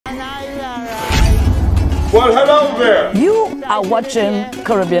Well, hello there. You are watching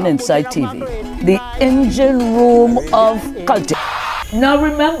Caribbean Insight TV, the engine room of culture. Now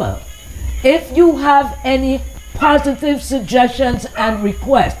remember, if you have any positive suggestions and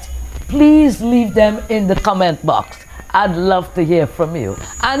requests, please leave them in the comment box. I'd love to hear from you.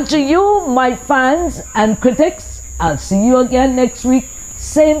 And to you, my fans and critics, I'll see you again next week,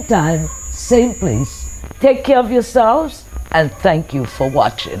 same time, same place. Take care of yourselves, and thank you for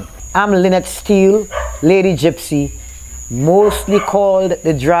watching. I'm Lynette Steele, Lady Gypsy, mostly called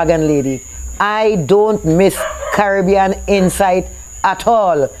the Dragon Lady. I don't miss Caribbean Insight at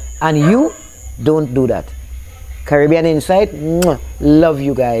all, and you don't do that. Caribbean Insight, love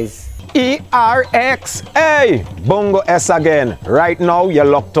you guys. ERXA, Bongo S again. Right now, you're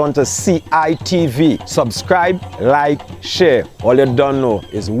locked on to CITV. Subscribe, like, share. All you don't know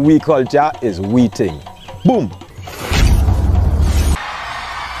is we culture is we thing. Boom.